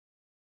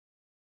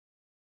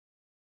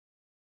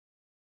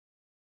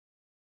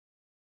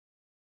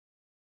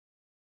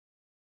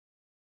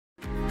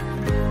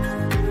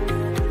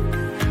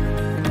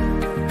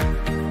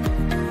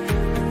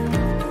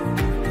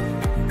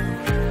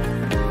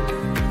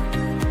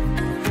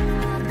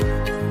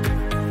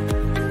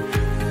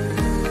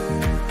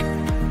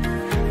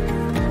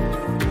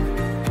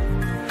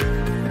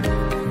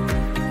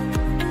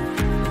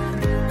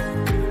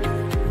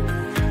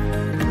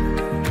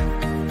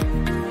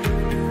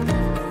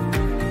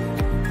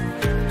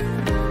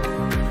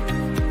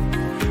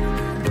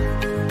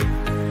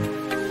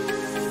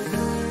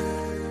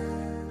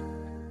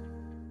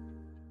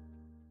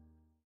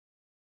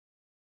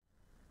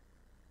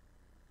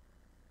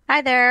Hi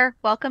there.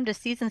 Welcome to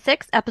Season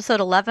 6, Episode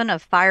 11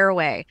 of Fire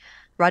Away,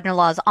 Rudner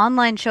Law's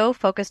online show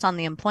focused on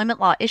the employment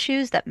law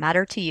issues that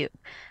matter to you.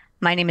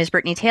 My name is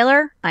Brittany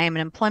Taylor. I am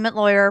an employment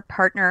lawyer,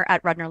 partner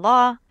at Rudner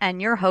Law,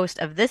 and your host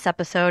of this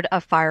episode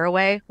of Fire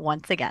Away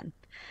once again.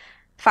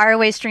 Fire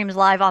Away streams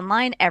live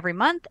online every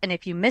month, and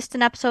if you missed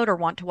an episode or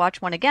want to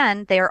watch one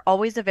again, they are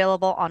always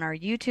available on our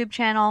YouTube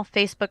channel,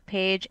 Facebook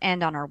page,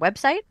 and on our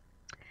website.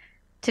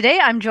 Today,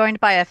 I'm joined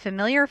by a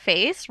familiar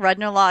face,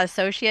 Rudner Law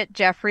associate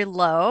Jeffrey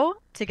Lowe.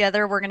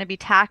 Together, we're going to be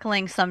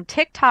tackling some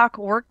TikTok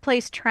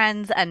workplace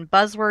trends and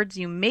buzzwords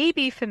you may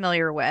be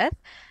familiar with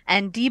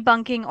and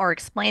debunking or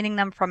explaining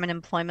them from an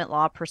employment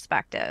law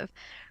perspective.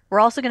 We're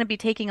also going to be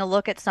taking a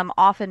look at some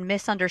often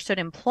misunderstood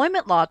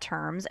employment law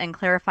terms and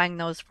clarifying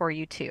those for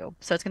you too.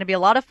 So it's going to be a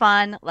lot of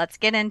fun. Let's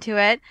get into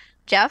it.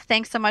 Jeff,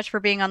 thanks so much for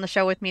being on the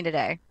show with me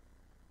today.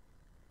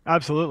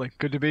 Absolutely.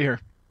 Good to be here.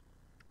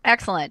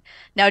 Excellent.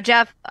 Now,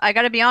 Jeff, I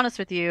got to be honest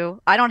with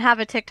you. I don't have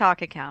a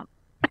TikTok account.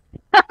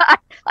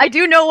 I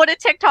do know what a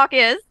TikTok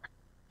is.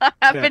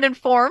 I've Yeah. been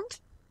informed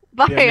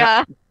by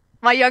Yeah.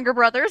 my younger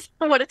brothers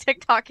what a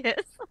TikTok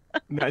is.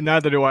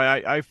 Neither do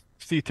I. I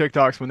see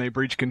TikToks when they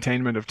breach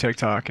containment of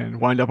TikTok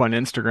and wind up on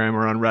Instagram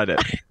or on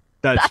Reddit.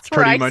 That's That's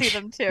where pretty I see much,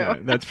 them too. yeah,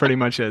 that's pretty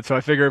much it. So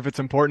I figure if it's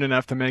important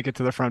enough to make it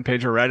to the front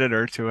page of Reddit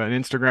or to an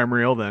Instagram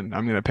reel, then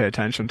I'm going to pay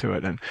attention to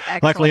it. And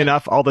luckily Excellent.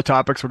 enough, all the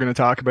topics we're going to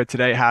talk about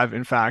today have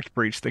in fact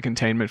breached the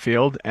containment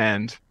field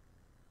and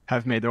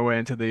have made their way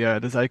into the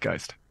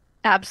zeitgeist.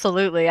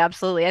 Absolutely,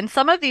 absolutely. And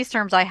some of these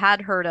terms I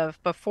had heard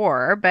of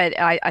before, but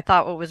I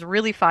thought what was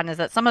really fun is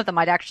that some of them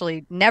I'd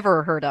actually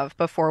never heard of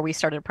before we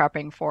started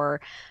prepping for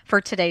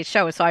today's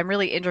show. So I'm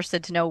really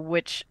interested to know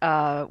which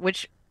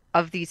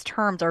of these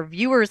terms our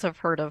viewers have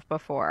heard of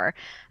before.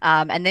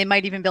 And they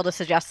might even be able to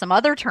suggest some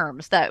other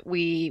terms that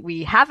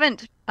we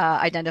haven't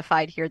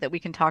identified here that we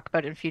can talk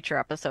about in future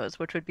episodes,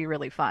 which would be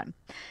really fun.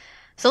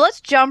 So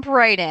let's jump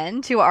right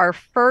into our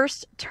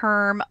first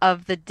term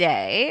of the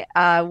day,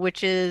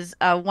 which is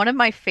one of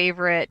my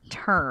favorite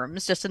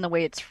terms, just in the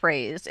way it's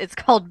phrased. It's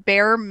called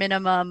Bare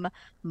Minimum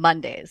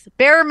Mondays.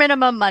 Bare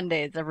Minimum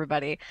Mondays,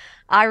 everybody.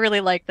 I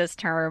really like this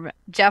term.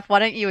 Jeff, why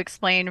don't you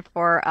explain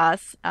for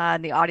us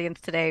and the audience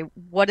today,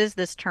 what does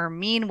this term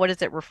mean? What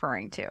is it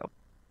referring to?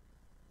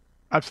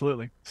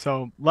 Absolutely.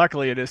 So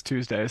luckily it is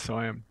Tuesday, so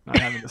I am not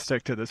having to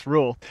stick to this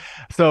rule.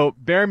 So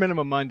bare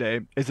minimum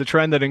Monday is a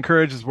trend that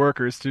encourages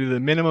workers to do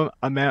the minimum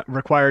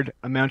required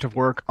amount of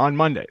work on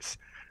Mondays.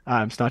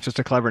 It's not just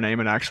a clever name;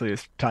 it actually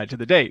is tied to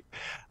the date.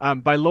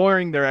 By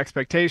lowering their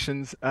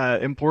expectations,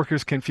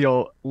 workers can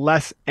feel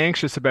less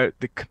anxious about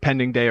the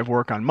pending day of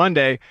work on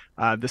Monday,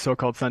 the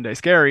so-called Sunday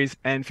scaries,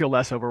 and feel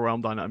less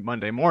overwhelmed on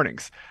Monday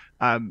mornings.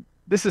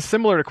 This is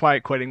similar to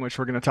quiet quitting, which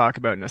we're going to talk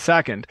about in a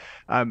second.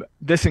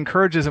 This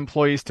encourages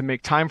employees to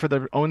make time for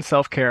their own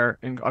self-care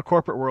in a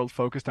corporate world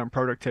focused on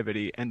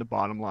productivity and the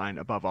bottom line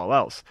above all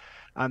else.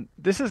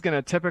 This is going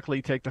to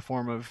typically take the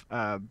form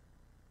of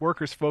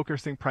workers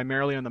focusing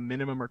primarily on the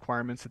minimum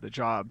requirements of the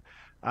job.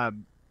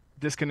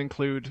 This can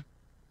include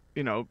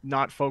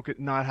not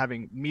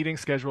having meetings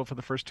scheduled for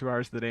the first 2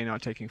 hours of the day,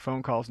 not taking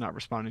phone calls, not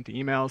responding to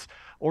emails,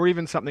 or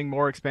even something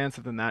more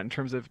expansive than that in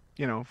terms of,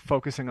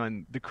 focusing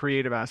on the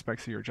creative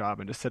aspects of your job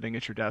and just sitting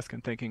at your desk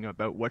and thinking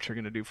about what you're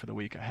going to do for the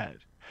week ahead.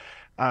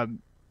 Um,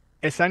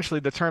 Essentially,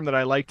 the term that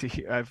I like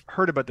to I've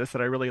heard about this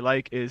that I really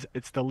like is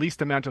it's the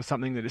least amount of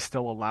something that is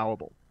still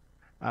allowable.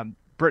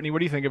 Brittany, what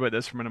do you think about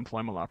this from an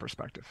employment law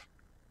perspective?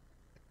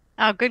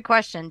 Oh, good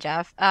question,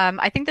 Jeff.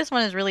 I think this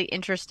one is really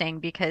interesting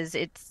because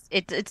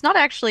it's not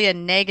actually a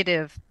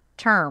negative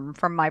term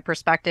from my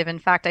perspective. In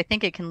fact, I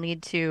think it can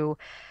lead to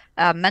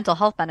mental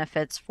health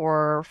benefits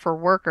for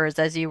workers.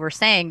 As you were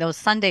saying, those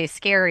Sunday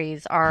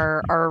scaries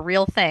are a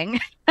real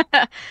thing.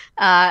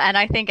 And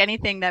I think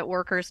anything that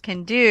workers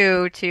can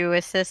do to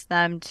assist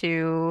them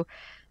to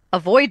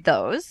avoid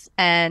those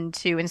and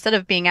to instead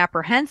of being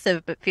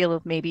apprehensive but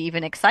feel maybe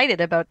even excited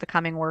about the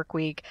coming work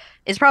week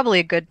is probably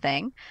a good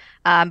thing.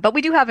 But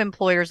we do have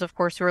employers, of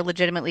course, who are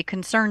legitimately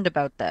concerned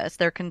about this.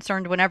 They're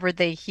concerned whenever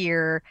they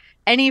hear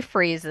any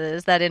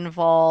phrases that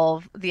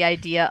involve the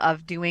idea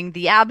of doing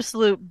the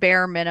absolute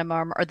bare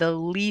minimum or the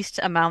least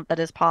amount that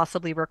is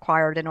possibly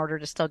required in order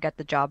to still get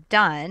the job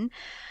done.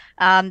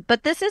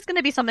 But this is going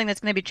to be something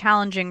that's going to be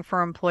challenging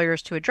for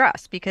employers to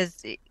address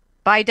because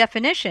by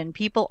definition,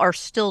 people are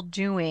still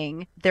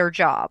doing their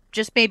job,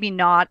 just maybe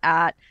not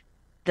at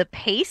the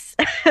pace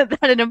that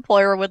an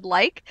employer would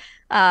like.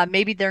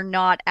 Maybe they're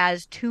not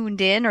as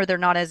tuned in or they're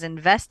not as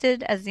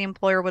invested as the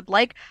employer would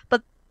like.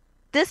 But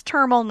this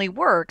term only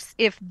works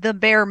if the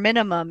bare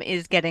minimum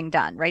is getting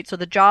done, right? So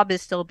the job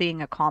is still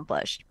being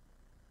accomplished.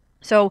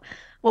 So,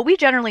 what we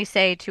generally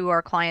say to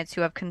our clients who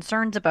have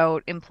concerns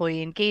about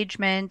employee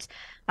engagement,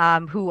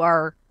 who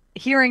are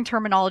hearing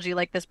terminology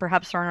like this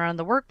perhaps thrown around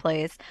the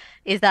workplace,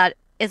 is that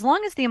as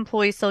long as the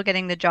employee is still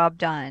getting the job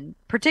done,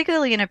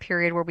 particularly in a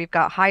period where we've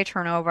got high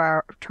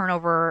turnover,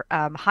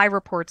 high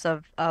reports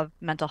of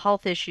mental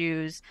health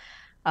issues,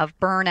 of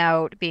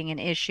burnout being an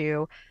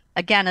issue,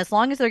 Again, as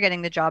long as they're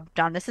getting the job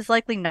done, this is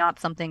likely not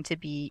something to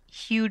be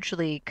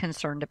hugely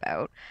concerned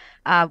about.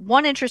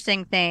 One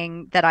interesting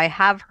thing that I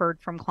have heard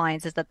from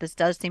clients is that this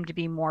does seem to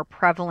be more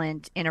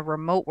prevalent in a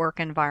remote work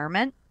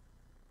environment,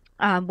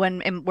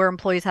 where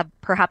employees have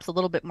perhaps a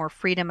little bit more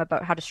freedom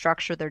about how to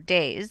structure their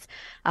days,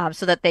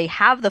 so that they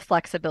have the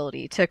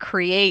flexibility to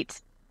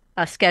create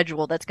a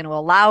schedule that's going to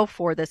allow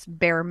for this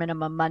bare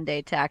minimum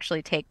Monday to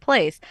actually take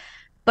place.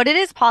 But it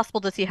is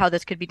possible to see how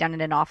this could be done in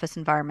an office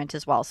environment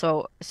as well.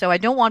 So I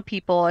don't want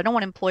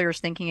employers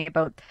thinking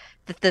about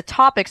the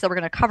topics that we're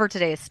going to cover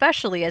today,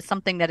 especially as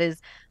something that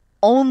is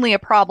only a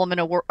problem in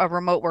a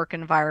remote work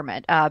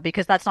environment,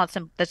 because that's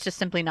just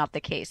simply not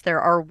the case.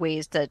 There are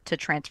ways to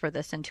transfer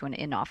this into an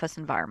in-office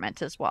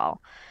environment as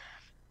well.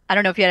 I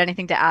don't know if you had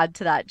anything to add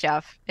to that,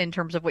 Jeff, in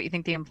terms of what you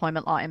think the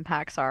employment law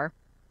impacts are.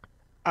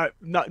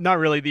 Not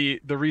really.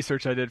 The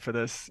research I did for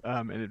this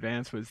in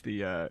advance was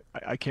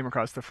I came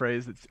across the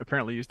phrase that's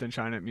apparently used in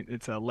China. I mean,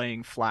 it's a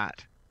laying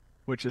flat,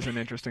 which is an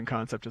interesting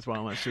concept as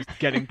well. And it's just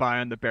getting by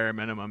on the bare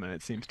minimum, and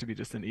it seems to be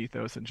just an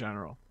ethos in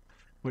general,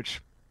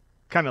 which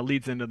kind of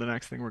leads into the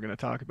next thing we're going to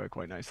talk about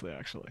quite nicely,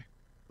 actually.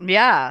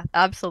 Yeah,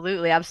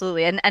 absolutely,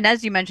 absolutely. And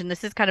as you mentioned,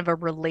 this is kind of a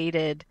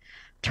related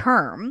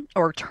term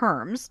or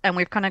terms, and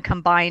we've kind of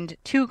combined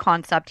two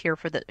concept here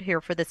for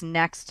this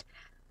next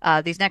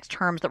these next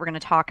terms that we're going to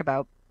talk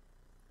about.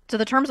 So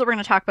the terms that we're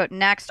going to talk about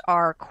next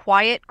are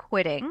quiet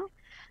quitting,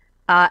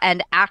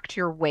 and act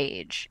your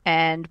wage.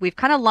 And we've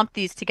kind of lumped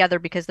these together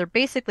because they're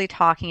basically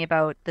talking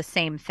about the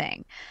same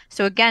thing.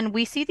 So again,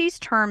 we see these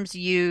terms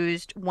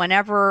used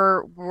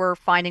whenever we're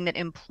finding that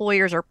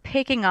employers are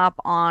picking up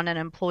on an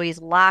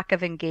employee's lack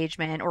of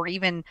engagement or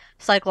even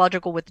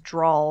psychological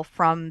withdrawal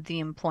from the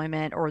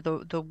employment or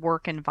the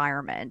work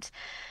environment.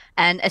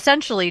 And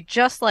essentially,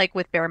 just like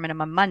with bare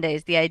minimum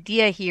Mondays, the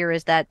idea here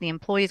is that the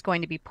employee is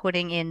going to be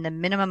putting in the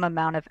minimum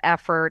amount of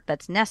effort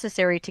that's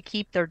necessary to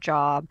keep their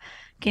job,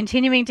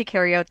 continuing to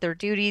carry out their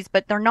duties,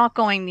 but they're not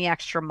going the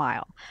extra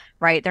mile,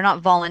 right? They're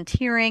not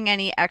volunteering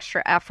any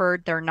extra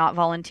effort. They're not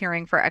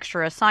volunteering for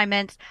extra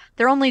assignments.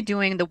 They're only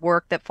doing the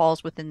work that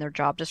falls within their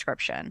job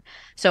description.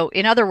 So,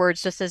 in other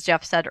words, just as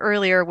Jeff said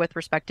earlier with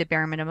respect to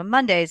bare minimum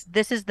Mondays,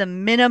 this is the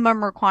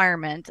minimum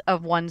requirement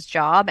of one's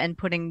job and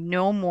putting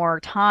no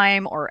more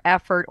time or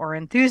effort or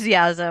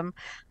enthusiasm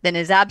than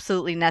is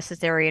absolutely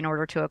necessary in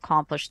order to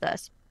accomplish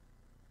this.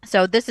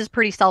 So this is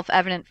pretty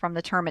self-evident from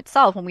the term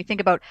itself. When we think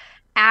about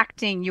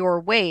acting your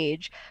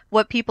wage,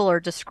 what people are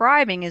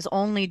describing is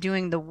only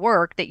doing the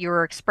work that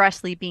you're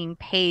expressly being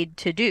paid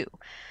to do.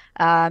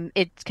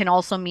 It can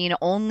also mean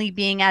only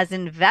being as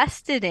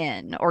invested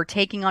in or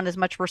taking on as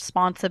much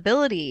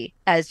responsibility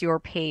as you're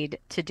paid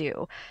to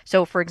do.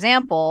 So, for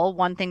example,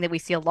 one thing that we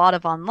see a lot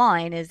of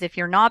online is if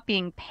you're not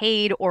being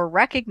paid or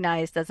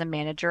recognized as a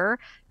manager,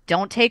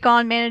 don't take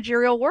on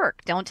managerial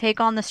work. Don't take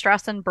on the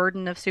stress and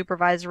burden of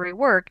supervisory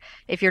work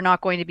if you're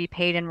not going to be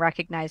paid and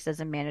recognized as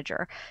a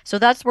manager. So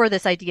that's where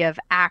this idea of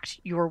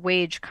act your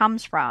wage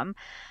comes from.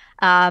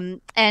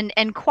 And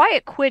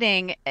quiet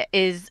quitting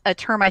is a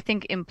term I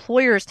think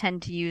employers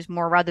tend to use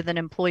more rather than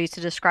employees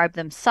to describe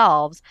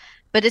themselves.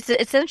 But it's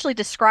essentially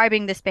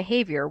describing this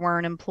behavior where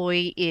an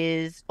employee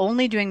is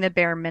only doing the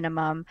bare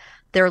minimum.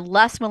 They're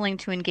less willing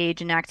to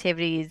engage in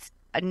activities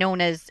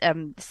known as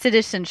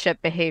citizenship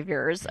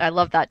behaviors. I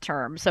love that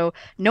term. So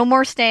no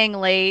more staying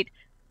late,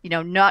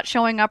 not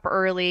showing up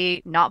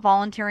early, not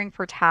volunteering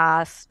for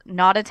tasks,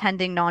 not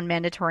attending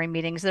non-mandatory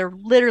meetings. They're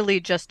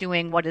literally just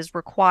doing what is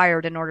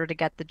required in order to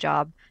get the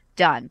job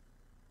done.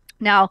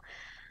 Now,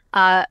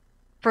 uh,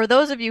 for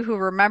those of you who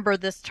remember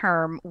this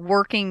term,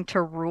 working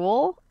to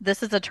rule,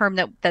 this is a term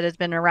that has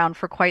been around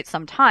for quite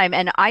some time.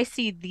 And I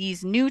see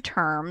these new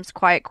terms,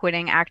 quiet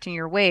quitting, acting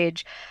your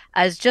wage,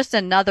 as just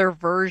another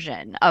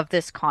version of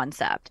this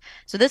concept.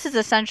 So this is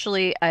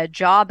essentially a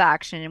job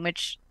action in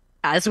which,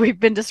 as we've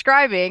been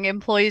describing,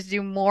 employees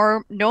do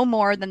no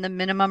more than the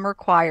minimum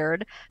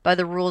required by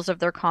the rules of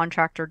their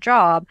contract or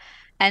job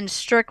and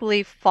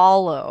strictly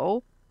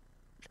follow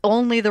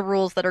only the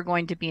rules that are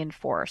going to be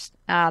enforced.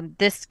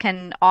 This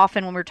can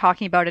often, when we're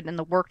talking about it in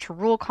the work to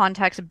rule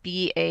context,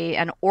 be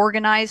an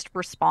organized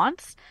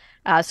response.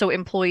 So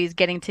employees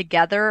getting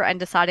together and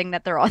deciding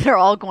that they're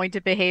all going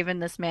to behave in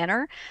this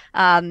manner,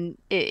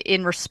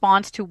 in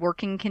response to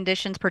working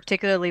conditions,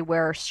 particularly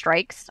where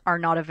strikes are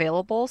not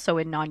available. So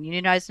in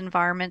non-unionized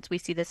environments, we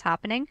see this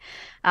happening.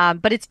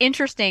 But it's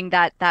interesting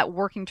that that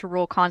working to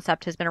rule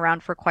concept has been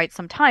around for quite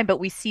some time,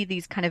 but we see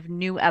these kind of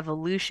new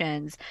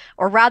evolutions,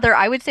 or rather,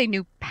 I would say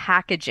new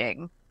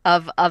packaging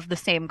of the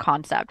same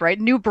concept, right?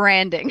 New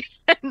branding,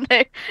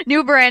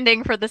 new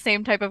branding for the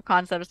same type of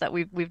concepts that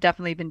we've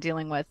definitely been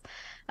dealing with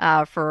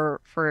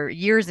for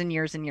years and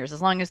years and years.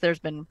 As long as there's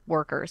been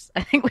workers,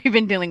 I think we've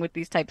been dealing with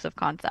these types of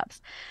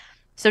concepts.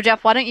 So,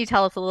 Jeff, why don't you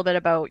tell us a little bit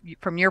about,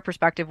 from your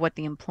perspective, what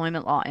the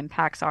employment law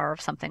impacts are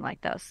of something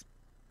like this?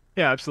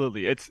 Yeah,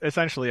 absolutely. It's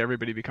essentially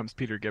everybody becomes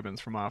Peter Gibbons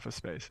from Office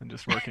Space and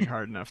just working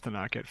hard enough to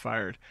not get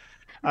fired.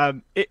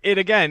 It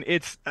again,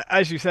 it's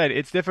as you said,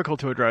 it's difficult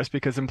to address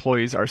because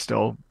employees are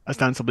still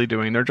ostensibly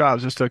doing their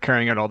jobs, they're still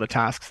carrying out all the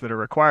tasks that are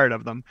required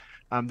of them.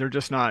 They're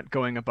just not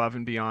going above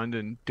and beyond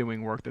and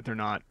doing work that they're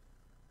not,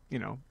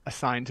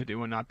 assigned to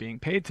do and not being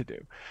paid to do.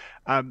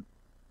 Um,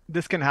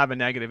 this can have a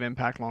negative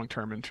impact long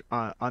term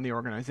on the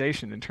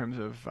organization in terms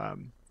of,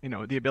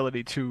 the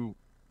ability to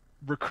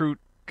recruit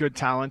good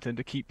talent and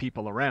to keep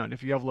people around.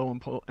 If you have low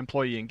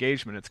employee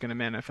engagement, it's going to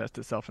manifest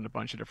itself in a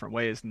bunch of different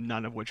ways,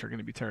 none of which are going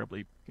to be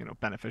terribly,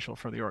 beneficial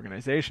for the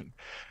organization.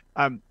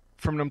 From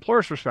an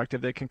employer's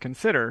perspective, they can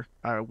consider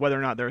whether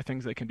or not there are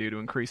things they can do to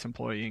increase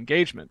employee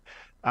engagement.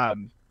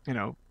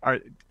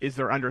 Is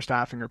there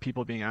understaffing or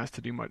people being asked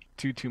to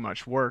do too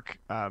much work?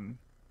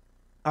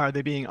 Are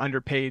they being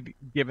underpaid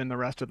given the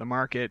rest of the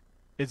market?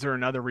 Is there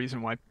another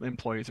reason why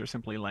employees are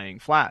simply laying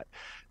flat?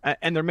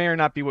 And there may or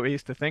not be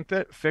ways to think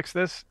that fix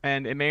this,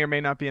 and it may or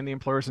may not be in the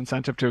employer's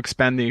incentive to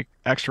expend the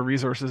extra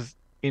resources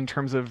in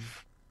terms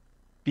of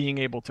being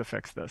able to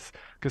fix this.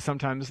 Because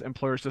sometimes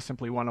employers just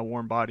simply want a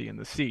warm body in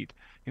the seat,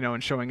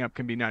 and showing up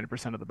can be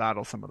 90% of the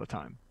battle some of the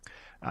time.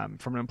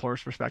 From an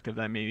employer's perspective,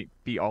 that may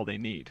be all they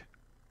need.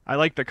 I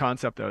like the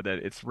concept though that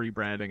it's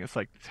rebranding. It's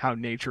like how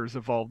nature's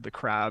evolved the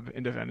crab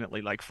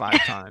independently like 5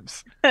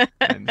 times.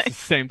 And it's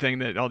the same thing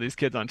that all these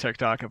kids on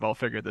TikTok have all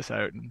figured this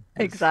out. And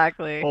these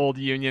Exactly. old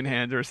union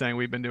hands are saying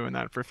we've been doing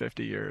that for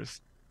 50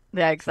 years.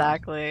 Yeah, So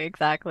exactly,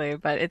 exactly.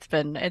 But it's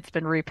been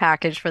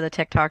repackaged for the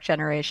TikTok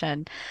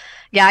generation.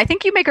 Yeah, I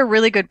think you make a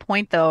really good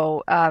point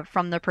though,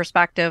 from the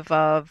perspective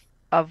of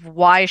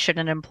why should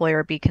an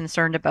employer be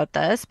concerned about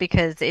this?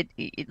 Because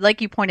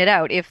like you pointed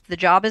out, if the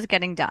job is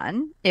getting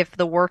done, if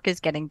the work is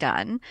getting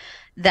done,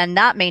 then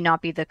that may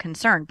not be the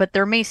concern. But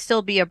there may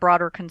still be a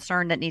broader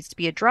concern that needs to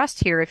be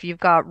addressed here if you've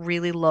got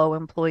really low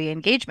employee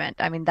engagement.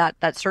 I mean,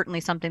 that's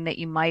certainly something that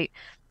you might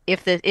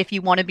if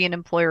you want to be an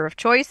employer of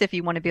choice, if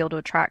you want to be able to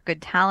attract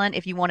good talent,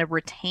 if you want to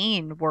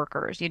retain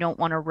workers, you don't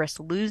want to risk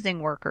losing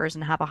workers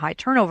and have a high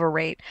turnover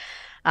rate.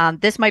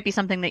 This might be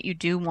something that you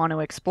do want to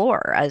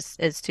explore as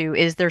to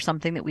is there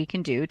something that we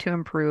can do to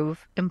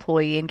improve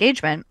employee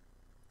engagement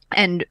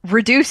and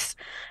reduce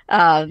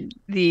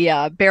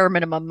the bare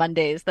minimum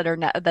Mondays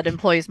that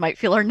employees might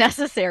feel are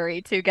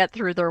necessary to get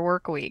through their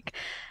work week.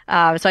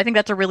 So I think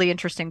that's a really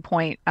interesting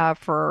point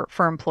for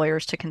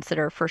employers to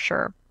consider for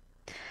sure.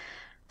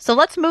 So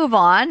let's move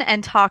on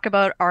and talk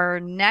about our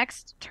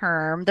next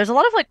term. There's a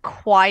lot of like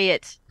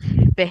quiet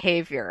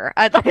behavior.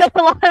 Like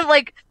a lot of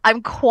like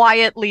I'm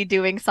quietly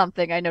doing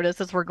something. I notice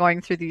as we're going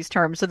through these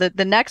terms. So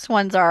the next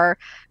ones are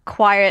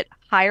quiet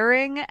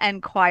hiring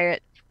and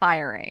quiet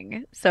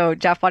firing. So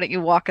Jeff, why don't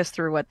you walk us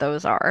through what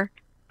those are?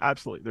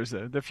 absolutely. There's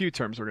the few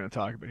terms we're going to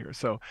talk about here.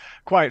 So,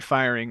 quiet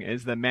firing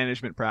is the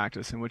management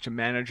practice in which a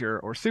manager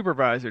or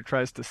supervisor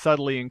tries to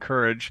subtly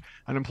encourage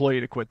an employee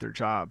to quit their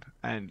job.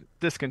 And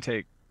this can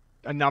take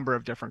a number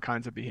of different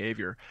kinds of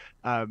behavior.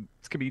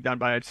 This can be done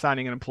by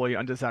assigning an employee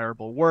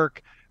undesirable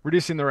work,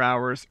 reducing their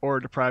hours, or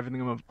depriving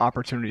them of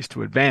opportunities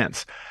to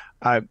advance.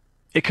 Uh,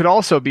 it could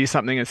also be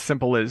something as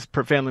simple as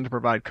failing to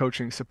provide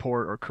coaching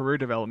support or career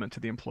development to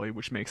the employee,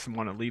 which makes them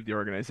want to leave the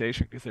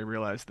organization because they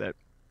realize that,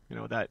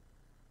 that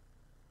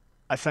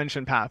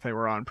ascension path they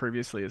were on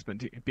previously has been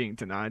being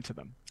denied to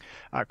them.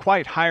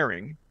 Quiet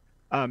hiring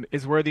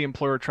is where the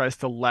employer tries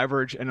to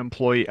leverage an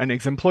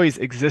employee's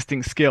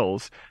existing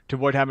skills to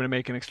avoid having to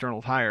make an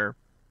external hire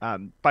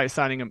by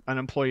assigning an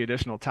employee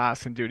additional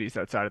tasks and duties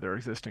outside of their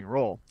existing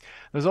role.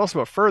 There's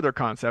also a further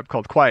concept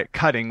called quiet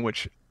cutting,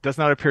 which does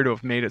not appear to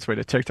have made its way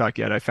to TikTok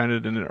yet. I found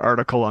it in an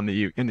article in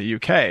the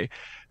UK,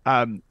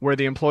 where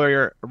the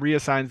employer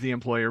reassigns the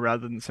employee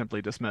rather than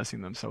simply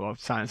dismissing them, so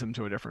assigns them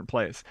to a different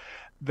place.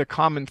 The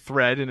common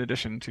thread, in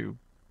addition to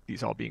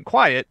these all being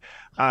quiet,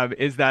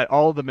 is that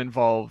all of them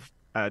involve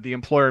the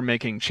employer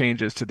making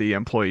changes to the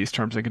employee's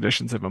terms and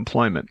conditions of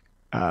employment.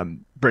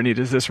 Brittany,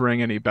 does this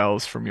ring any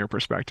bells from your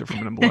perspective, from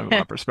an employment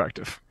law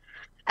perspective?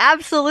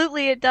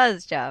 Absolutely, it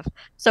does, Jeff.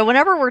 So,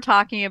 whenever we're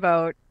talking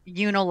about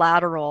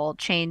unilateral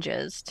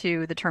changes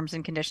to the terms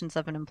and conditions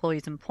of an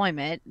employee's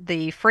employment,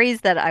 the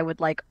phrase that I would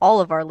like all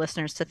of our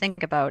listeners to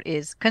think about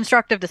is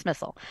constructive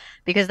dismissal,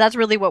 because that's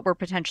really what we're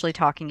potentially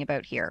talking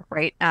about here,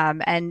 right?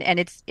 And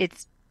it's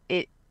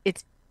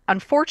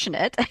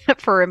unfortunate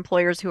for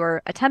employers who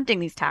are attempting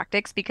these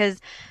tactics because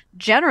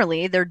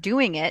generally they're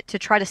doing it to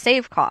try to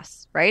save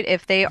costs, right?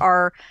 If they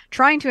are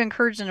trying to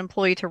encourage an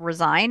employee to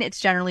resign, it's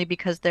generally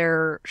because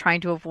they're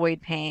trying to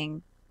avoid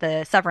paying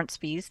the severance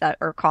fees that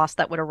or costs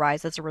that would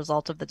arise as a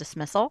result of the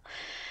dismissal.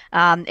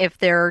 If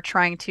they're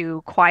trying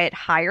to quiet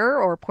hire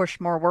or push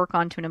more work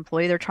onto an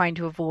employee, they're trying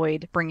to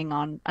avoid bringing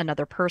on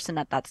another person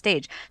at that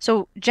stage.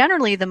 So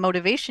generally, the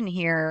motivation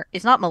here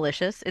is not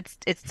malicious; it's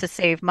to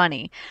save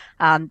money.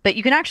 But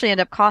you can actually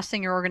end up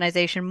costing your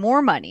organization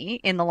more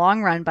money in the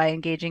long run by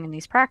engaging in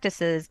these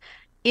practices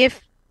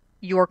if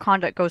your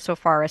conduct goes so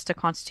far as to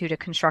constitute a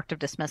constructive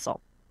dismissal.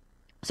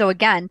 So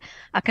again,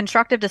 a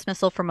constructive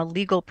dismissal from a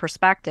legal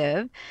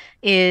perspective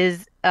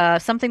is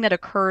something that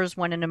occurs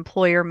when an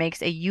employer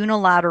makes a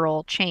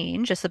unilateral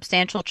change, a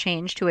substantial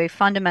change to a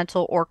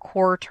fundamental or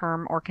core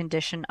term or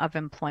condition of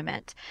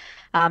employment.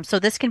 So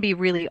this can be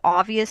really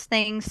obvious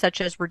things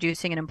such as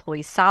reducing an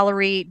employee's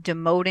salary,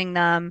 demoting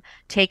them,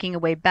 taking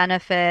away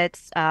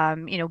benefits,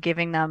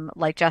 giving them,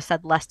 like Jess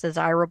said, less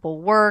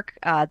desirable work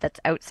that's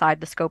outside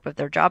the scope of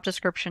their job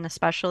description,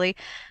 especially.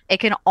 It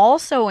can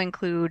also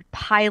include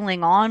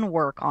piling on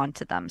work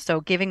onto them.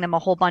 So giving them a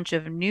whole bunch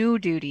of new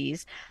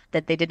duties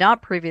that they did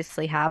not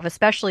previously have,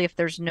 especially if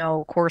there's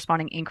no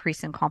corresponding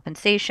increase in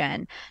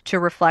compensation to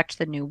reflect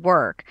the new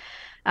work.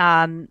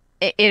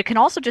 It can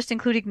also just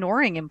include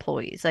ignoring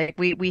employees. Like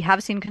we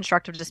have seen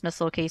constructive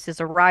dismissal cases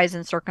arise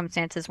in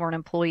circumstances where an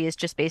employee is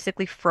just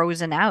basically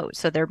frozen out.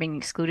 So they're being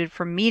excluded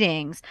from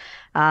meetings.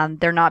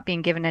 They're not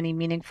being given any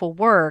meaningful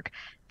work.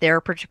 They're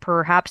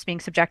perhaps being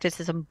subjected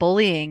to some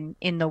bullying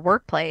in the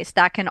workplace.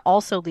 That can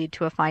also lead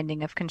to a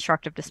finding of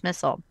constructive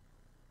dismissal.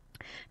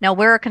 Now,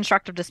 where a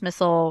constructive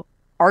dismissal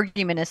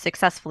argument is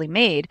successfully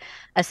made,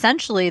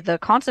 essentially the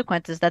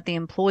consequence is that the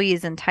employee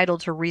is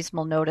entitled to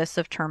reasonable notice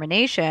of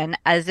termination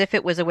as if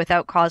it was a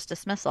without cause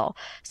dismissal.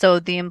 So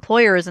the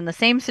employer is in the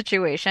same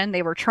situation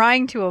they were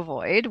trying to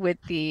avoid with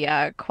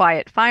the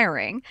quiet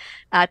firing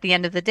at the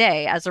end of the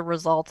day as a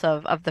result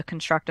of the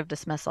constructive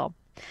dismissal.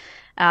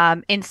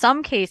 In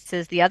some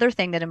cases, the other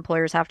thing that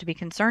employers have to be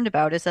concerned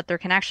about is that there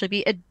can actually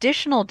be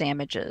additional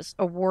damages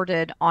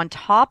awarded on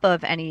top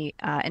of any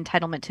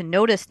entitlement to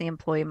notice the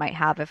employee might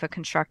have if a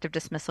constructive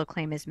dismissal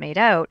claim is made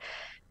out,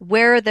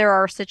 where there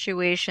are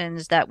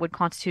situations that would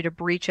constitute a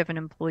breach of an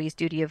employee's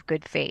duty of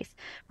good faith,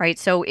 right?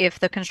 So if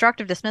the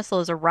constructive dismissal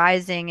is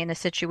arising in a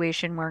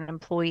situation where an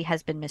employee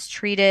has been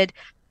mistreated,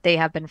 they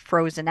have been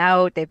frozen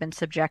out, they've been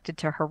subjected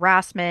to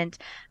harassment,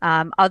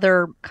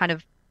 other kind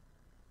of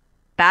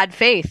bad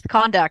faith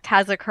conduct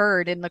has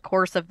occurred in the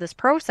course of this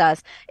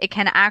process, it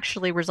can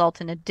actually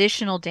result in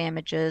additional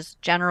damages,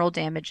 general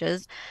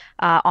damages,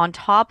 on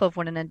top of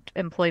what an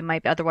employee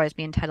might otherwise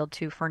be entitled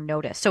to for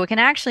notice. So it can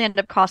actually end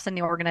up costing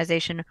the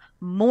organization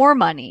more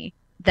money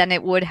than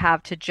it would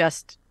have to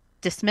just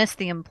dismiss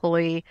the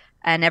employee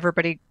and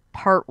everybody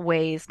part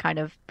ways kind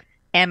of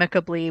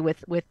amicably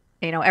with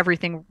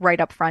everything right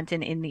up front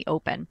and in the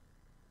open.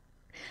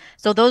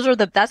 So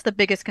that's the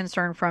biggest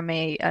concern from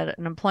an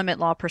employment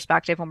law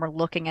perspective when we're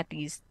looking at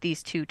these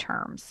two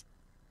terms.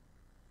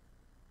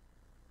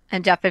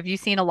 And Jeff, have you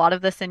seen a lot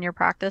of this in your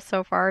practice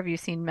so far? Have you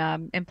seen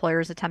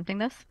employers attempting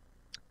this?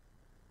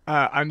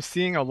 I'm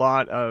seeing a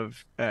lot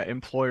of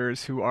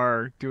employers who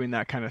are doing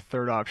that kind of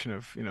third option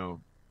of,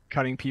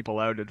 cutting people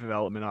out of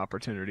development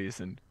opportunities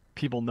and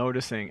people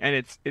noticing.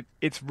 And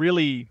it's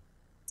really,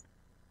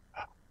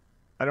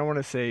 I don't want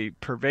to say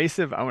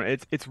pervasive.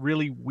 It's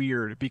really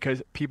weird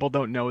because people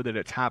don't know that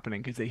it's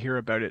happening because they hear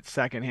about it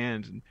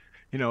secondhand. And,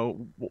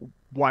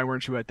 why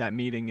weren't you at that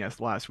meeting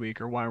last week,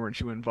 or why weren't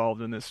you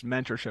involved in this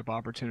mentorship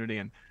opportunity?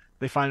 And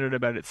they find out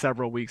about it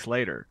several weeks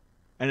later,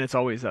 and it's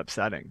always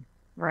upsetting.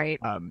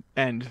 Right,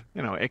 And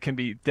it can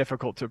be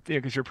difficult to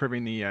because you're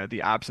proving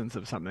the absence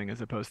of something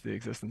as opposed to the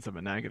existence of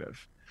a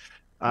negative.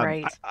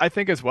 right, I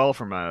think as well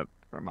from a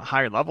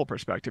higher level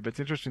perspective, it's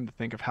interesting to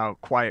think of how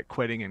quiet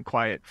quitting and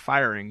quiet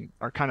firing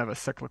are kind of a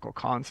cyclical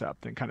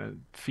concept and kind of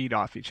feed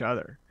off each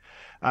other.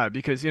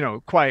 Because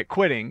quiet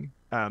quitting,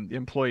 the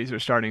employees are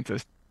starting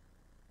to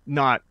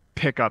not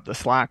pick up the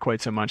slack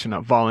quite so much and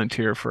not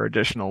volunteer for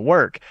additional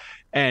work,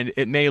 and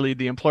it may lead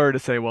the employer to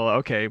say, well,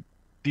 okay,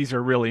 these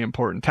are really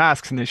important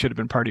tasks and they should have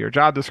been part of your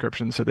job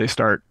description, so they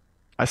start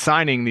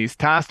assigning these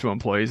tasks to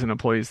employees, and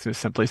employees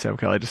just simply say,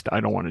 okay, I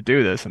don't want to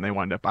do this, and they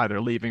wind up either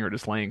leaving or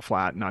just laying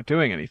flat and not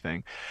doing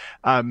anything.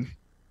 Um,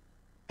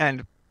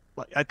 and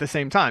at the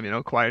same time,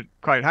 quiet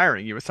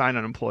hiring, you assign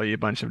an employee a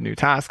bunch of new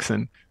tasks,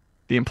 and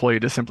the employee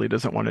just simply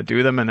doesn't want to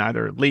do them and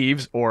either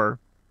leaves or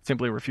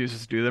simply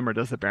refuses to do them or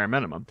does the bare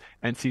minimum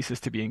and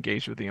ceases to be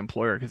engaged with the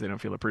employer because they don't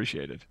feel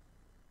appreciated.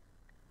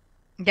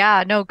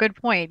 yeah, no, good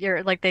point.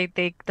 You're like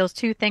they those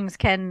two things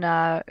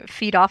can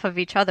feed off of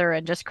each other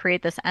and just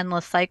create this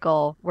endless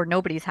cycle where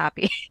nobody's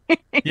happy,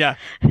 Yeah,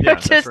 yeah,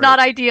 which that's is right. not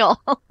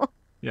ideal.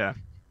 Yeah,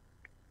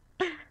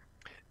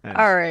 and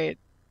All right.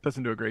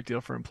 doesn't do a great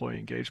deal for employee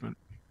engagement.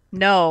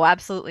 No,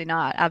 absolutely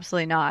not.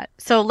 Absolutely not.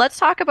 So let's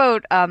talk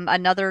about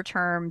another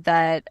term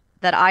that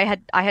I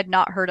had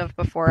not heard of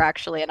before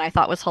actually, and I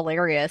thought was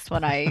hilarious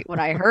when I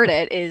heard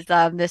it is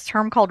this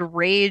term called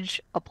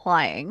rage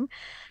applying,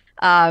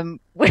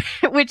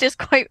 which is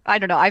quite, I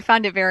don't know, I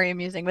found it very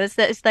amusing. But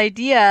it's the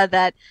idea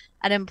that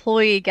an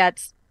employee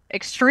gets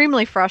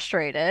extremely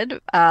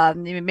frustrated.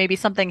 Maybe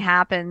something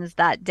happens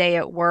that day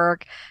at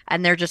work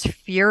and they're just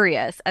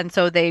furious. And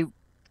so they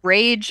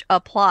rage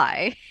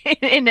apply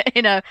in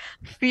a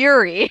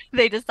fury.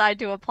 They decide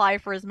to apply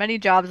for as many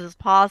jobs as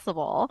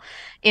possible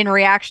in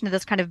reaction to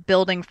this kind of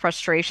building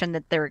frustration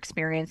that they're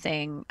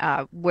experiencing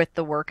with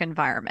the work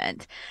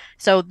environment.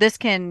 So this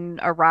can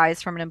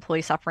arise from an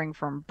employee suffering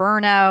from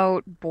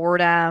burnout,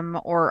 boredom,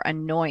 or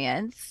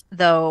annoyance.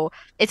 Though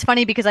it's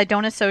funny because I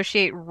don't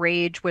associate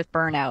rage with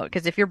burnout,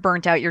 because if you're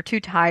burnt out, you're too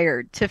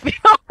tired to feel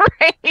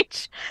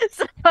Right.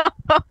 So,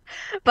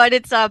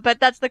 but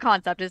that's the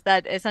concept is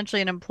that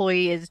essentially an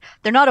employee is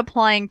they're not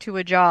applying to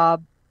a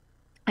job,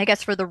 I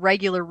guess, for the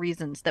regular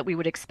reasons that we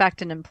would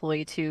expect an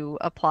employee to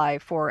apply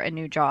for a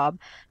new job.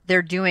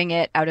 They're doing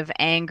it out of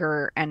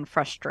anger and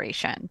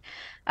frustration.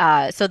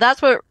 So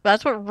that's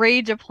what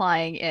rage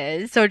applying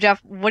is. So Jeff,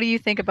 what do you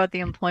think about the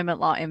employment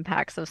law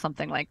impacts of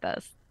something like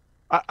this?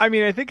 I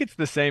mean, I think it's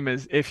the same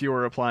as if you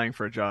were applying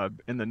for a job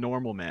in the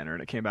normal manner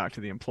and it came back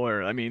to the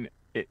employer. I mean,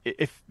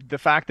 if the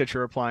fact that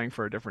you're applying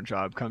for a different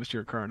job comes to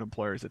your current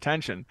employer's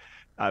attention,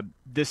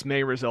 this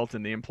may result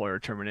in the employer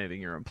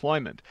terminating your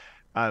employment.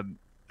 I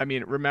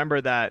mean, remember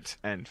that,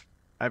 and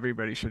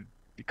everybody should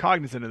be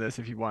cognizant of this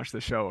if you've watched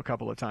the show a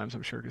couple of times.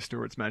 I'm sure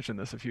Stewart's mentioned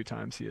this a few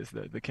times. He is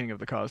the king of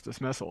the cause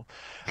dismissal,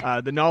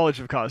 the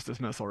knowledge of cause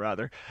dismissal,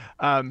 rather.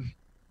 Um,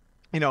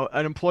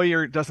 an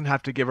employer doesn't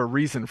have to give a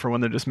reason for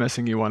when they're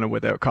dismissing you on a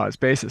without cause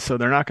basis. So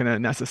they're not going to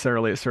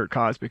necessarily assert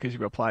cause because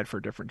you've applied for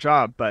a different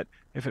job. But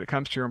if it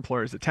comes to your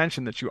employer's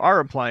attention that you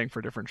are applying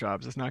for different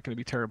jobs, it's not going to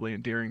be terribly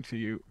endearing to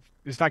you.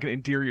 It's not going to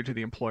endear you to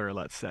the employer,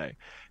 let's say.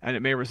 And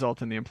it may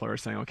result in the employer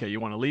saying, okay, you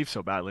want to leave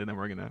so badly, then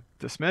we're going to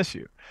dismiss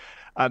you.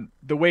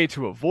 The way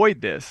to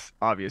avoid this,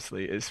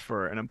 obviously, is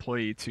for an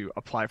employee to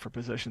apply for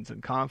positions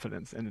in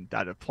confidence, and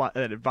that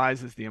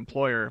advises the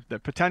employer, the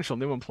potential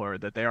new employer,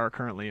 that they are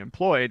currently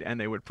employed, and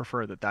they would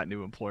prefer that that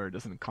new employer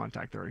doesn't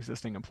contact their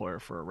existing employer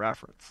for a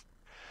reference.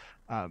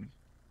 Um,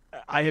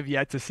 I have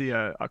yet to see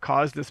a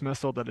cause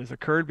dismissal that has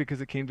occurred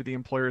because it came to the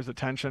employer's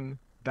attention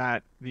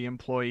that the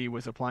employee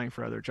was applying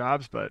for other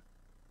jobs, but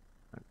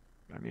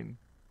I mean,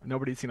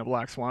 nobody's seen a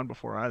black swan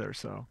before either,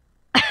 so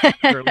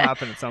sure it'll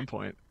happen at some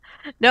point.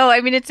 No,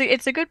 I mean it's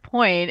a good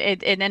point.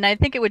 And I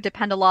think it would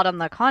depend a lot on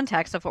the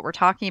context of what we're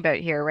talking about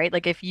here, right?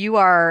 Like if you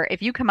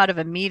come out of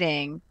a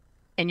meeting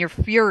and you're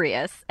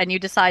furious and you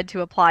decide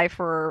to apply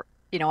for,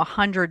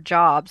 100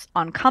 jobs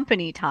on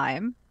company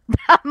time,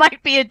 that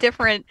might be a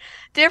different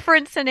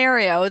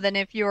scenario than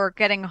if you're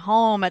getting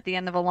home at the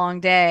end of a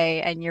long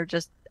day and you're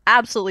just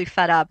absolutely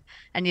fed up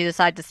and you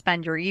decide to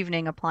spend your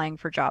evening applying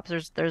for jobs.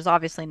 There's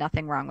obviously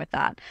nothing wrong with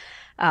that.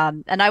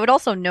 And I would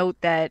also note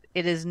that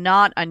it is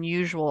not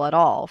unusual at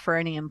all for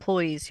any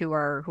employees who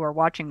are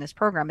watching this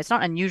program. It's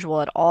not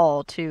unusual at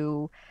all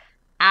to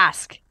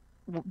ask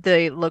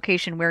the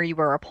location where you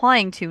are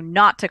applying to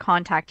not to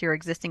contact your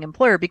existing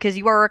employer because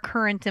you are a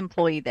current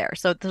employee there.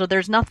 So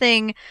there's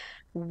nothing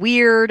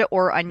weird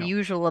or No.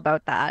 unusual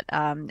about that.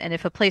 And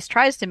if a place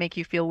tries to make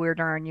you feel weird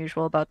or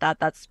unusual about that,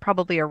 that's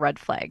probably a red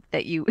flag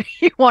that you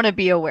you want to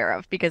be aware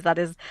of because that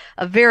is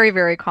a very,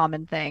 very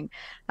common thing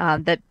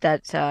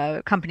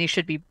that companies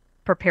should be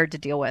prepared to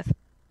deal with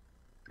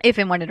if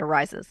and when it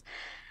arises.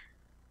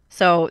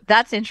 So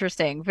that's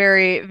interesting.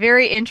 Very,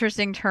 very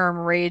interesting term,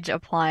 rage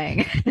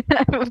applying.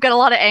 We've got a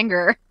lot of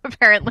anger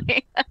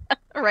apparently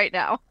right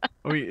now.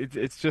 I mean,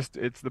 it's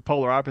the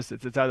polar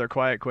opposites. It's either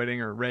quiet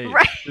quitting or rage.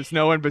 Right. There's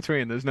no in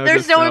between. There's no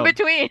There's just no in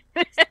between.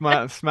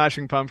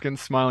 smashing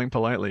pumpkins, smiling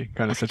politely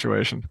kind of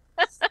situation.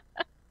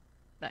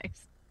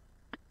 Nice.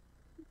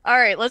 All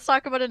right, let's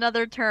talk about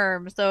another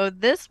term. So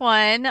this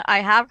one I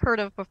have heard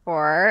of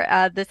before.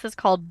 This is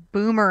called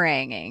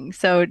boomeranging.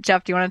 So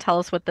Jeff, do you want to tell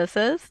us what this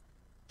is?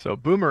 So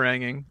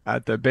boomeranging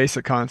at the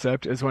basic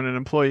concept is when an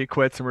employee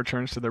quits and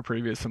returns to their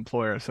previous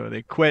employer. So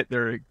they quit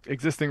their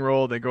existing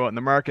role, they go out in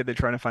the market, they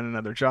try to find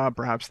another job,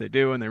 perhaps they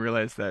do, and they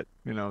realize that,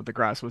 the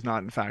grass was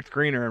not in fact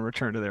greener and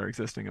return to their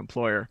existing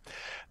employer.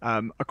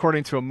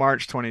 According to a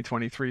March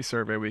 2023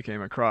 survey we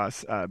came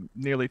across,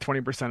 nearly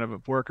 20%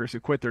 of workers who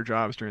quit their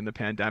jobs during the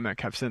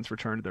pandemic have since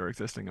returned to their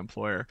existing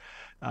employer.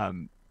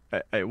 Um,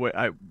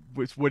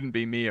 which wouldn't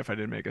be me if I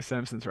didn't make a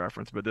Simpsons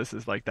reference, but this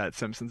is like that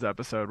Simpsons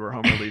episode where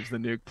Homer leaves the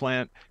nuke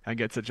plant and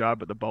gets a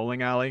job at the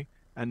bowling alley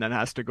and then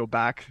has to go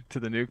back to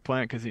the nuke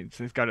plant because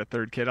he's got a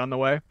third kid on the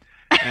way.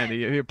 And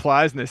he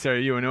applies and they say, "Are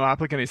you a new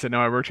applicant?" He said,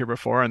 "No, I worked here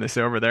before." And they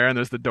say over there, and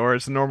there's the door.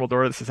 It's a normal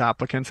door that says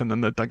applicants, and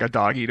then like a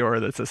doggy door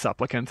that says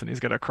supplicants, and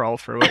he's got to crawl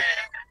through it.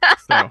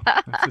 So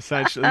it's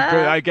essentially,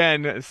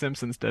 again,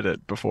 Simpsons did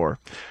it before,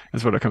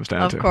 is what it comes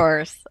down Of to.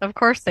 course. Of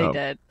course they So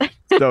did.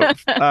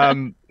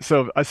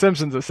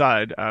 Simpsons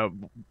aside,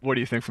 what do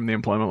you think from the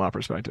employment law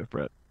perspective,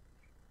 Brett?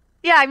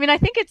 Yeah, I mean, I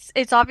think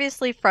it's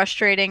obviously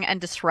frustrating and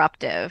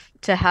disruptive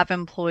to have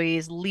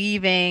employees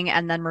leaving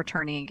and then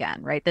returning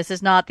again, right? This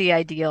is not the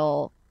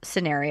ideal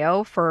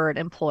scenario for an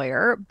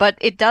employer, but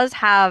it does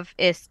have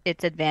its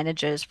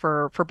advantages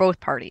for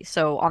both parties.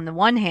 So on the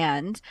one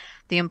hand,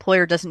 the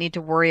employer doesn't need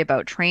to worry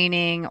about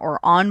training or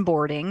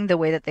onboarding the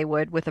way that they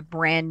would with a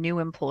brand new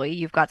employee.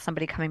 You've got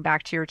somebody coming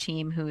back to your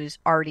team who's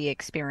already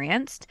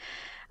experienced,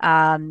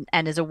 and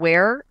is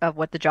aware of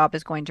what the job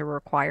is going to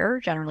require,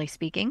 generally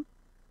speaking.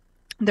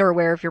 They're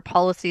aware of your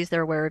policies,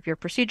 they're aware of your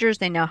procedures,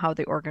 they know how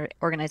the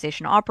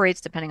organization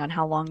operates depending on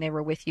how long they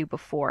were with you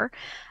before.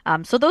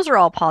 So those are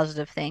all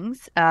positive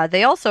things.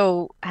 They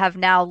also have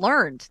now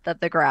learned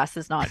that the grass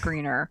is not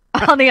greener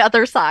on the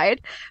other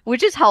side,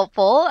 which is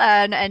helpful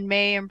and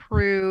may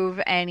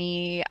improve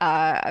any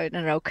I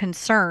don't know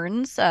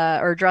concerns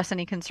or address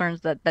any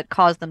concerns that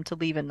cause them to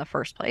leave in the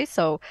first place.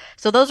 So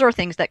those are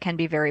things that can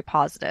be very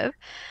positive.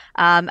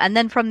 And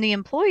then from the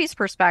employee's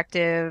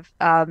perspective,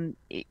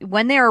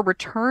 when they are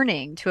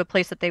returning to a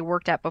place that they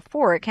worked at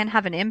before, it can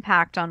have an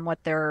impact on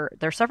what their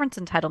severance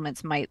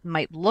entitlements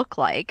might look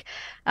like,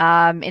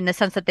 in the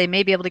sense that they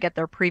may be able to get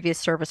their previous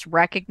service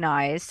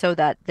recognized so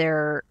that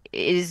there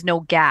is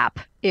no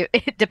gap,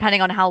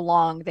 depending on how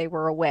long they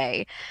were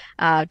away,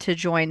 to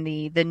join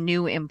the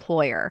new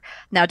employer.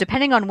 Now,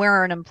 depending on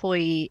where an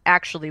employee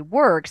actually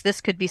works,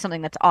 this could be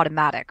something that's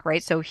automatic,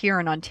 right? So here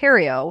in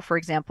Ontario, for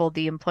example,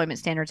 the Employment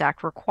Standards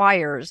Act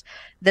requires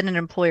that an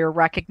employer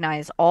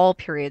recognize all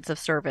periods of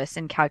service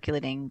in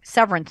calculating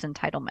severance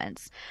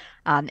entitlements,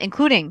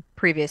 including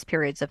previous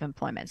periods of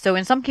employment. So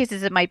in some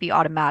cases, it might be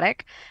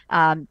automatic,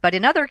 but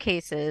in other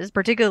cases,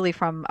 particularly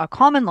from a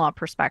common law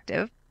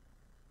perspective,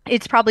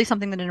 it's probably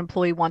something that an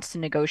employee wants to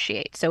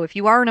negotiate. So if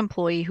you are an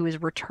employee who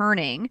is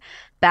returning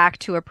back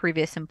to a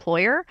previous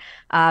employer,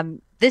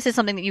 this is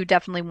something that you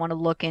definitely want to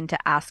look into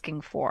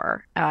asking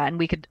for. And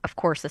we could, of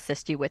course,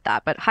 assist you with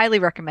that, but highly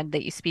recommend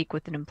that you speak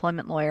with an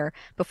employment lawyer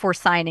before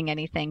signing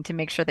anything to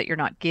make sure that you're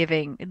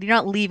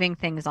not leaving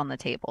things on the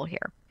table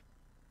here.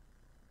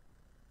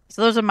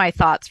 So those are my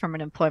thoughts from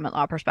an employment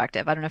law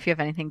perspective. I don't know if you have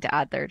anything to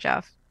add there,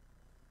 Jeff.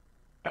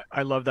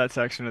 I love that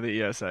section of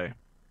the ESA.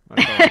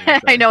 That's all I'm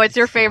gonna I say. know it's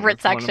your It's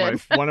favorite one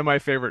of my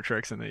section. favorite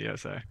tricks in the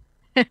ESA.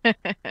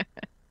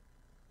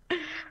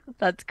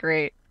 That's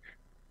great.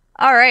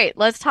 All right,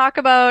 let's talk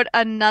about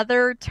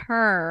another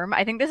term.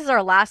 I think this is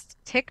our last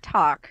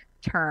TikTok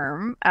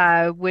term,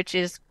 which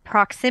is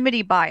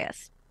proximity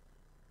bias.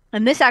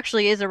 And this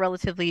actually is a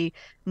relatively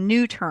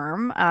new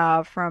term,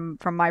 from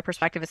my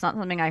perspective. It's not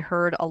something I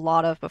heard a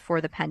lot of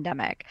before the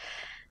pandemic.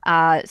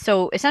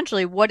 So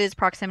essentially, what is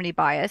proximity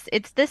bias?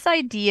 It's this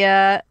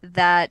idea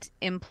that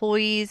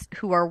employees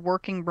who are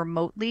working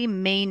remotely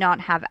may not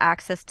have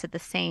access to the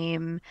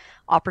same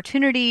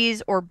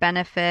opportunities or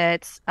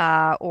benefits,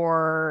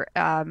 or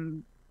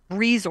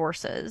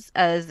resources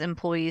as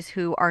employees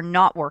who are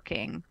not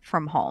working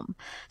from home.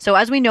 So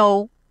as we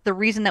know, the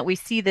reason that we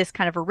see this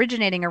kind of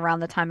originating around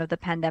the time of the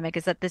pandemic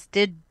is that this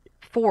did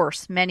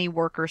force many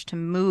workers to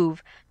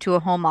move to a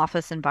home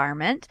office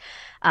environment.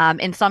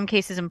 In some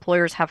cases,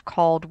 employers have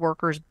called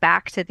workers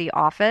back to the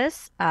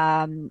office,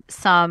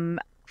 some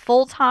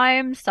full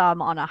time,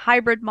 some on a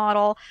hybrid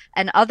model,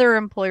 and other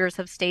employers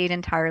have stayed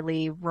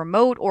entirely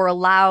remote or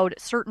allowed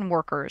certain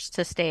workers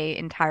to stay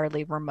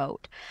entirely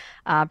remote,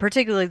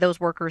 particularly those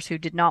workers who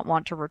did not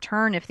want to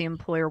return if the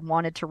employer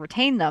wanted to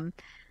retain them.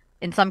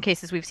 In some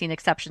cases, we've seen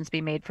exceptions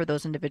be made for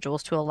those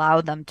individuals to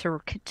allow them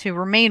to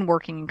remain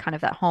working in kind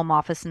of that home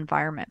office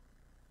environment.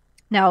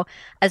 Now,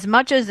 as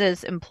much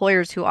as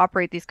employers who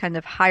operate these kind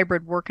of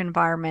hybrid work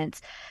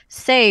environments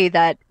say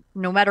that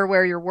no matter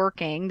where you're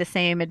working, the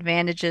same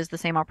advantages, the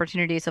same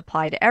opportunities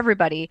apply to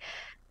everybody,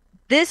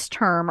 this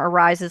term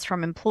arises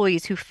from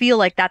employees who feel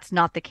like that's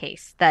not the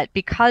case, that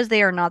because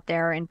they are not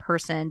there in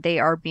person, they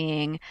are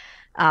being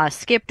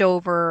skipped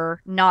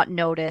over, not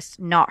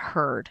noticed, not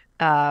heard,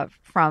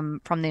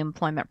 from the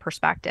employment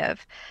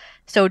perspective.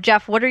 So,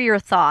 Jeff, what are your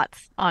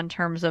thoughts on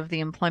terms of the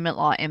employment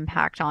law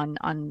impact on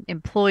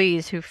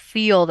employees who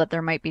feel that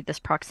there might be this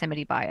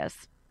proximity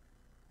bias?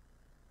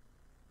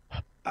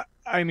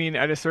 I mean,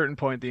 at a certain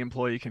point, the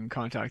employee can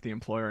contact the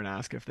employer and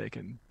ask if they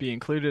can be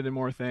included in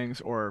more things,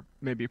 or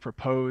maybe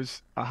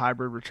propose a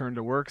hybrid return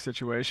to work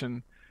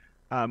situation,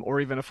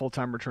 or even a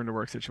full-time return to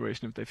work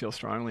situation if they feel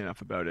strongly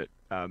enough about it.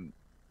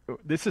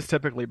 This has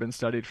typically been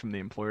studied from the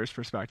employer's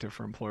perspective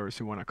for employers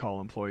who want to call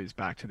employees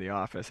back to the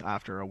office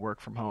after a work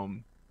from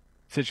home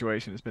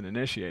situation has been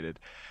initiated.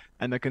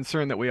 And the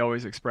concern that we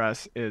always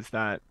express is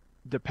that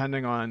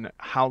depending on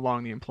how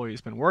long the employee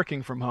has been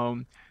working from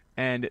home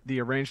and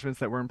the arrangements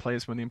that were in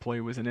place when the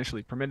employee was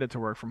initially permitted to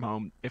work from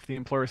home, if the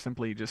employer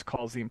simply just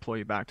calls the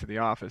employee back to the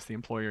office, the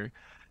employer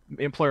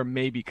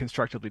may be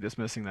constructively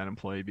dismissing that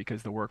employee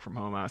because the work from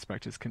home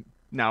aspect is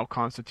now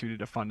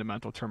constituted a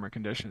fundamental term or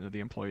condition of the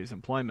employee's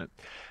employment.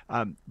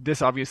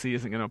 This obviously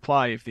isn't going to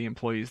apply if the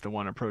employee is the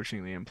one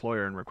approaching the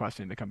employer and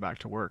requesting to come back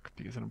to work,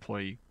 because an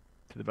employee,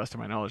 to the best of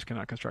my knowledge,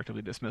 cannot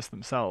constructively dismiss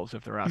themselves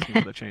if they're asking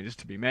for the changes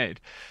to be made.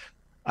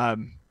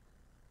 Um,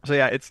 so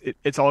yeah,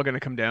 it's all going to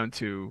come down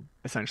to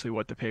essentially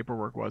what the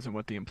paperwork was and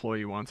what the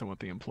employee wants and what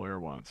the employer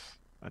wants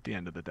at the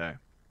end of the day.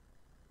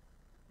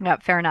 Yeah,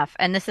 fair enough.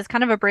 And this is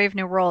kind of a brave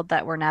new world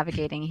that we're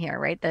navigating here,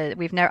 right? That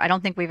we've never, I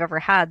don't think we've ever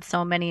had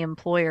so many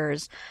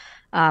employers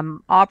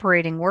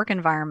operating work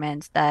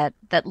environments that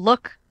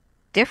look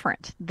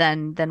different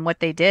than what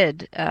they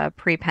did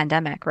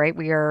pre-pandemic, right?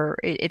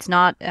 It's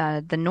not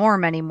the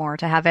norm anymore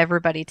to have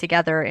everybody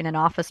together in an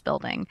office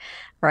building,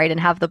 right? And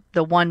have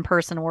the one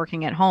person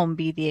working at home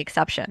be the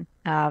exception.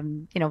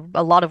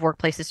 A lot of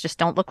workplaces just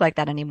don't look like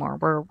that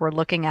anymore. We're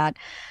looking at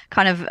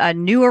kind of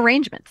new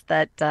arrangements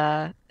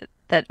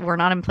that were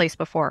not in place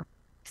before.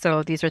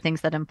 So these are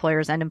things that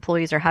employers and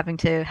employees are having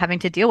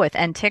to deal with.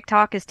 And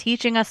TikTok is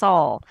teaching us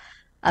all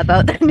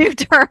about the new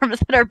terms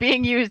that are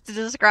being used to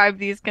describe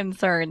these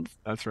concerns.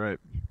 That's right.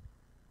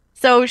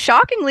 So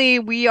shockingly,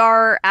 we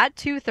are at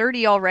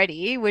 2:30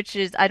 already, which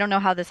is, I don't know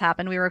how this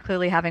happened. We were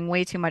clearly having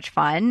way too much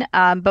fun.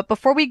 But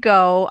before we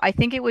go, I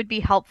think it would be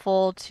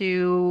helpful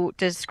to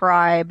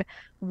describe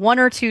one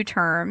or two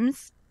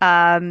terms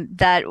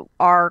that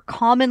are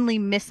commonly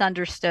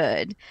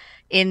misunderstood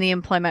in the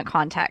employment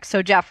context.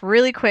 So Jeff,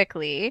 really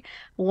quickly,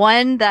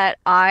 one that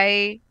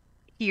I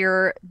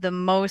hear the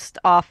most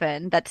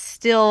often that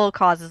still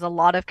causes a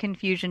lot of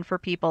confusion for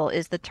people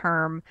is the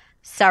term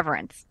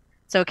severance.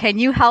 So can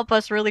you help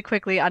us really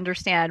quickly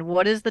understand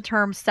what does the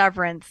term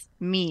severance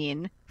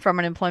mean from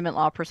an employment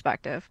law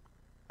perspective?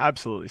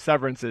 Absolutely.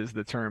 Severance is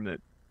the term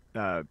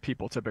that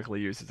people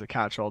typically use as a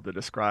catch-all to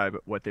describe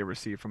what they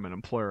receive from an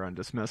employer on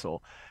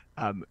dismissal.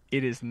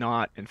 It is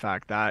not, in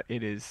fact, that.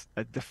 It is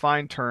a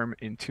defined term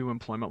in two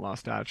employment law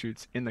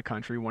statutes in the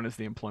country. One is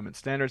the Employment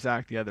Standards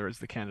Act, the other is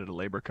the Canada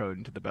Labor Code,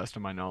 and to the best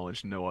of my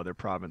knowledge, no other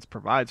province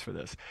provides for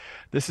this.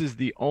 This is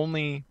the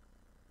only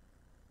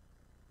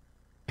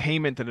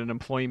payment that an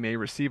employee may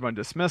receive on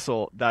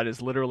dismissal that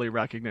is literally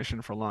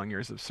recognition for long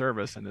years of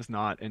service and is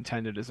not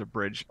intended as a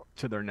bridge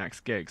to their next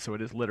gig. So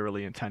it is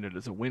literally intended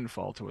as a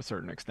windfall to a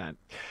certain extent.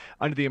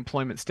 Under the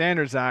Employment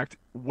Standards Act,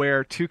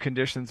 where two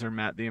conditions are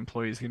met, the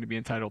employee is going to be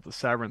entitled to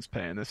severance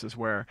pay. And this is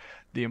where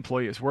the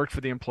employee has worked for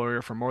the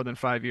employer for more than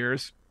 5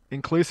 years,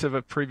 inclusive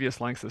of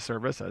previous lengths of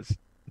service, as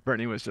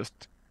Brittany was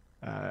just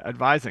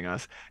advising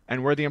us,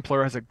 and where the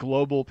employer has a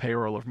global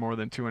payroll of more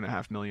than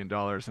 $2.5 million.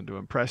 And to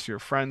impress your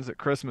friends at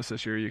Christmas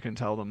this year, you can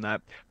tell them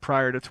that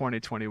prior to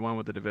 2021,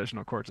 with the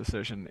divisional court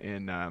decision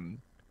in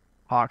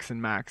Hawks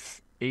and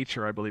Max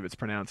Acher, I believe it's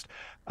pronounced,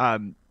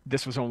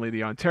 this was only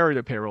the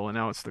Ontario payroll, and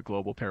now it's the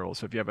global payroll.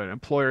 So if you have an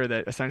employer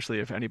that essentially,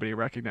 if anybody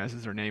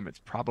recognizes their name, it's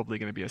probably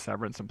going to be a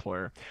severance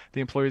employer. The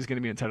employee is going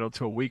to be entitled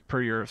to a week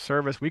per year of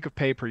service, week of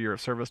pay per year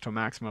of service to a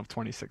maximum of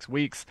 26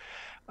 weeks.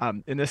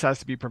 And this has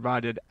to be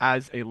provided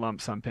as a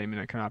lump sum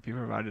payment. It cannot be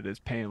provided as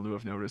pay in lieu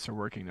of notice or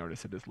working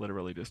notice. It is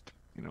literally just,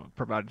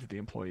 provided to the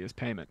employee as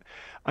payment.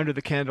 Under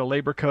the Canada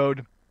Labor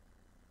Code,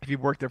 if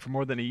you've worked there for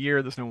more than a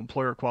year, there's no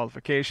employer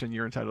qualification.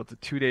 You're entitled to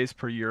 2 days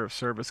per year of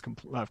service,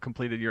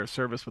 completed year of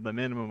service with a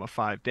minimum of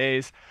 5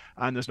 days.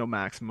 And there's no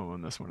maximum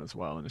on this one as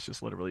well. And it's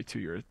just literally 2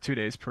 years, 2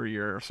 days per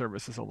year of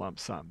service is a lump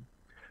sum.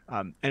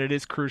 And it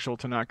is crucial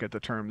to not get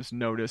the terms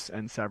notice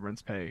and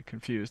severance pay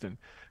confused. And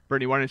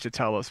Brittany, why don't you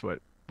tell us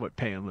what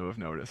pay in lieu of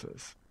notice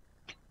is?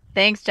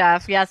 Thanks,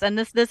 Jeff. Yes, and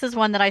this is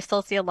one that I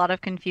still see a lot of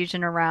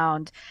confusion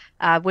around,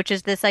 which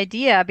is this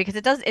idea because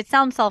it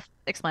sounds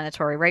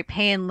self-explanatory, right?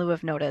 Pay in lieu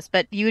of notice,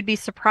 but you would be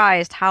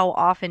surprised how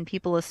often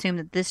people assume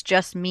that this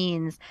just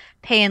means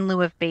pay in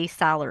lieu of base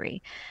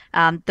salary.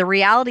 The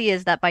reality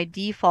is that by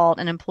default,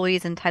 an employee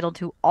is entitled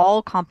to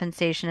all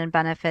compensation and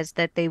benefits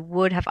that they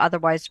would have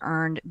otherwise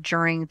earned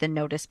during the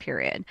notice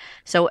period.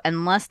 So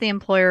unless the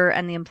employer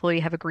and the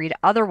employee have agreed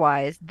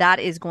otherwise, that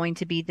is going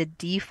to be the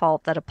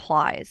default that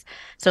applies.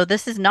 So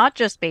this is not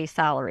just base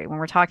salary. When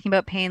we're talking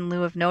about pay in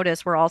lieu of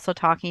notice, we're also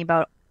talking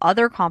about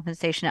other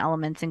compensation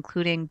elements,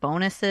 including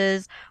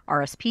bonuses,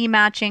 RSP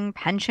matching,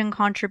 pension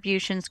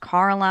contributions,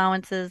 car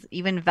allowances,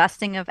 even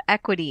vesting of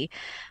equity.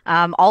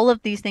 All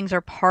of these things are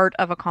part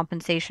of a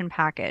compensation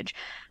package.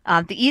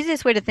 The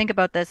easiest way to think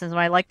about this is what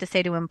I like to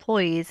say to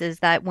employees is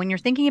that when you're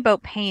thinking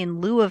about pay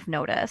in lieu of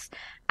notice,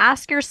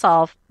 ask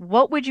yourself,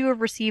 what would you have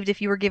received if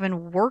you were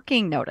given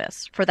working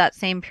notice for that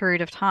same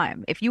period of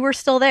time? If you were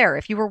still there,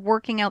 if you were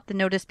working out the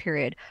notice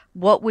period,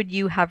 what would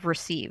you have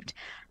received?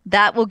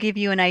 That will give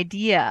you an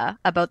idea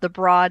about the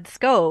broad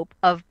scope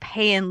of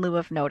pay in lieu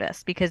of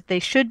notice because they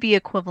should be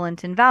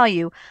equivalent in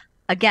value.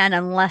 Again,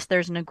 unless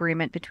there's an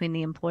agreement between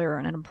the employer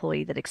and an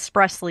employee that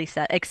expressly,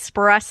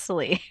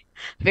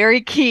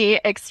 very key,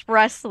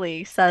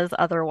 expressly says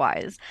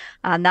otherwise.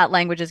 And that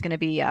language is going to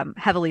be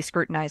heavily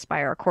scrutinized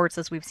by our courts,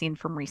 as we've seen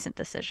from recent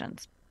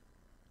decisions.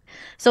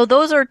 So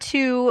those are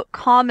two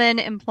common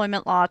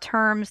employment law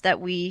terms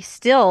that we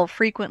still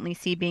frequently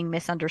see being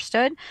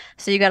misunderstood.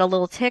 So you got a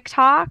little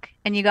TikTok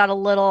and you got a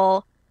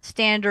little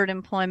standard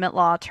employment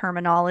law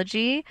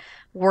terminology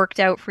worked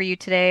out for you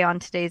today on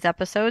today's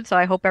episode. So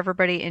I hope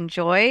everybody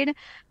enjoyed.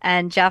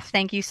 And Jeff,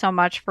 thank you so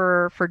much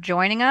for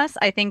joining us.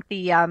 I think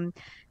the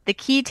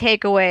key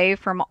takeaway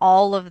from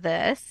all of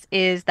this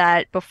is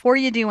that before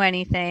you do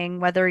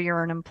anything, whether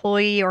you're an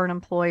employee or an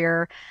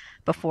employer,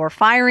 before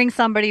firing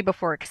somebody,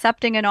 before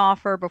accepting an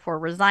offer, before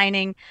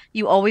resigning,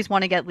 you always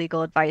want to get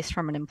legal advice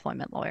from an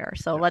employment lawyer.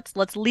 So Yeah.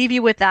 let's leave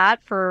you with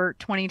that for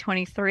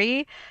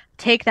 2023.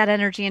 Take that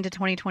energy into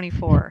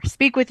 2024.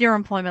 Speak with your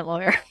employment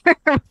lawyer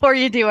before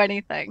you do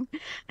anything.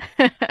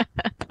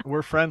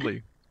 We're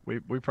friendly.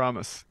 We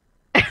promise.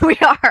 We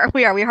are.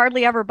 We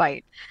hardly ever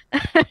bite.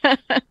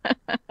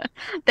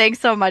 Thanks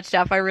so much,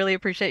 Jeff. I really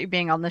appreciate you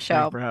being on the Thanks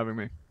show. for having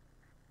me.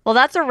 Well,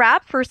 that's a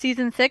wrap for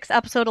season 6,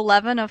 episode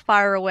 11 of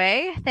Fire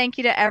Away. Thank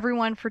you to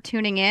everyone for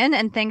tuning in,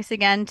 and thanks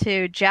again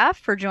to Jeff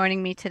for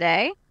joining me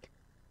today.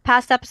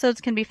 Past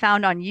episodes can be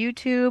found on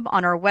YouTube,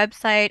 on our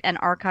website, and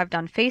archived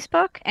on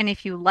Facebook. And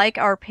if you like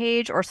our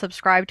page or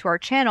subscribe to our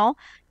channel,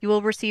 you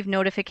will receive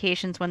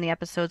notifications when the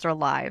episodes are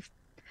live.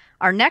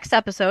 Our next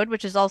episode,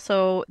 which is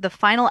also the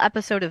final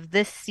episode of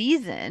this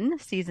season,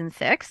 season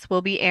 6,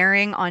 will be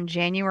airing on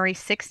January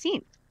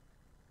 16th.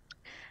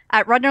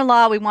 At Rudner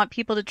Law, we want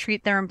people to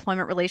treat their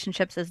employment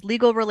relationships as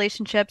legal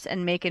relationships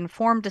and make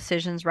informed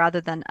decisions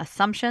rather than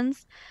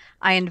assumptions.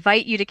 I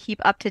invite you to keep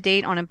up to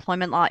date on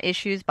employment law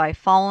issues by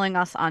following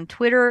us on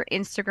Twitter,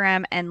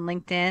 Instagram, and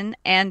LinkedIn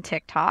and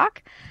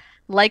TikTok,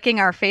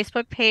 liking our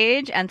Facebook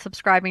page, and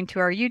subscribing to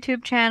our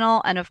YouTube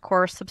channel, and of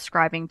course,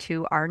 subscribing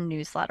to our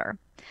newsletter.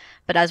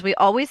 But as we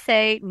always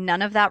say,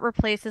 none of that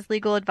replaces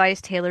legal advice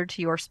tailored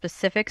to your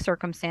specific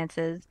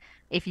circumstances.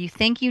 If you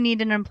think you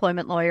need an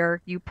employment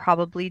lawyer, you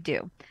probably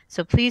do.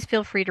 So please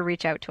feel free to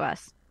reach out to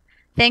us.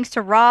 Thanks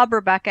to Rob,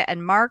 Rebecca,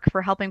 and Mark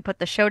for helping put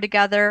the show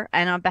together.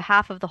 And on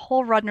behalf of the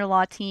whole Rudner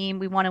Law team,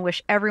 we want to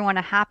wish everyone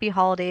a happy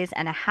holidays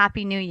and a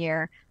happy new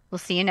year. We'll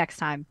see you next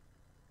time.